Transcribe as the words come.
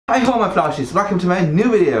Hi ho my plushies, welcome to my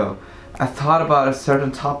new video. I thought about a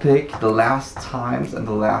certain topic the last times and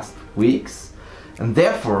the last weeks, and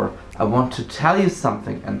therefore I want to tell you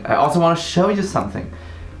something, and I also want to show you something.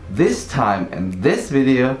 This time in this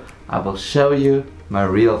video I will show you my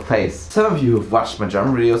real face. Some of you who've watched my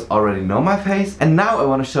German videos already know my face, and now I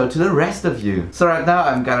want to show it to the rest of you. So right now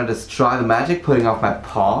I'm gonna destroy the magic putting off my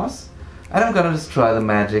paws, and I'm gonna destroy the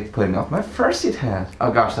magic putting off my fursuit hat.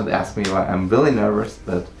 Oh gosh, don't ask me why, I'm really nervous,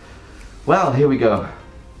 but well, here we go.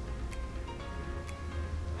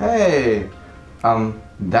 Hey,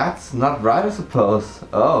 that's not right I suppose.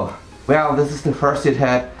 Oh, well, this is the fursuit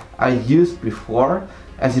hat I used before.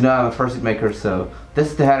 As you know, I'm a fursuit maker, so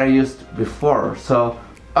this is the hat I used before. So,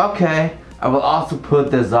 okay, I will also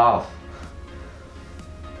put this off.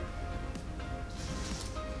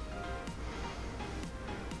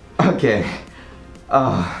 Okay,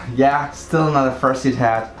 yeah, still another fursuit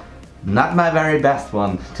hat. Not my very best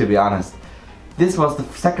one, to be honest. This was the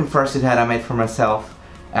second fursuit hat I made for myself,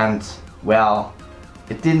 and well,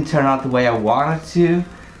 it didn't turn out the way I wanted to,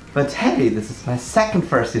 but hey, this is my second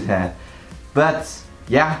fursuit hat. But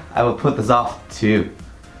yeah, I will put this off too.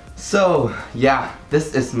 So yeah,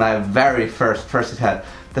 this is my very first fursuit hat.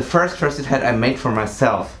 The first fursuit hat I made for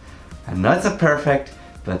myself. I know it's not perfect,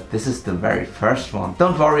 but this is the very first one.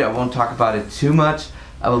 Don't worry, I won't talk about it too much.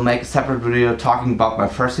 I will make a separate video talking about my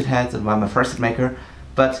fursuit hats and why I'm a fursuit maker.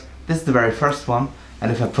 But this is the very first one,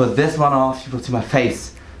 and if I put this one off, you will see my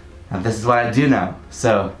face. And this is what I do now.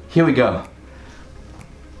 So here we go.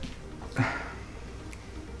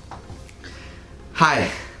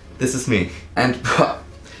 Hi, this is me, and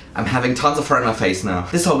I'm having tons of fur in my face now.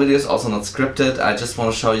 This whole video is also not scripted. I just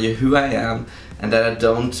want to show you who I am and that I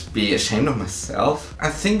don't be ashamed of myself. I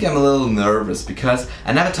think I'm a little nervous because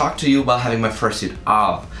I never talked to you while having my fursuit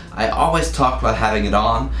off. I always talked while having it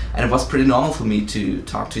on, and it was pretty normal for me to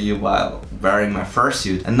talk to you while wearing my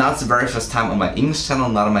fursuit. And now it's the very first time on my English channel,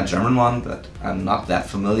 not on my German one, but I'm not that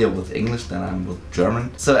familiar with English than I'm with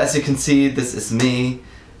German. So as you can see, this is me.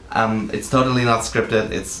 It's totally not scripted,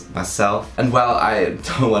 it's myself. And well, I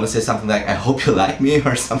don't want to say something like, I hope you like me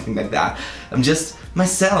or something like that. I'm just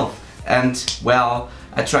myself. And well,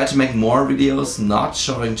 I try to make more videos not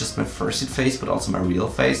showing just my fursuit face, but also my real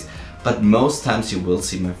face. But most times you will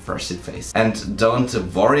see my fursuit face. And don't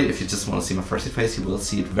worry if you just want to see my fursuit face, you will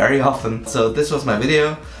see it very often. So this was my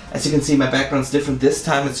video. As you can see, my background's different this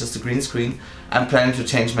time, it's just a green screen. I'm planning to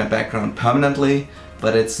change my background permanently,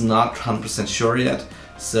 but it's not 100% sure yet.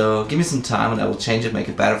 So give me some time and I will change it, make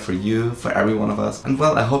it better for you, for every one of us. And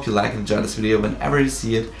well, I hope you like and enjoy this video whenever you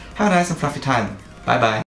see it. Have a nice and fluffy time. Bye bye.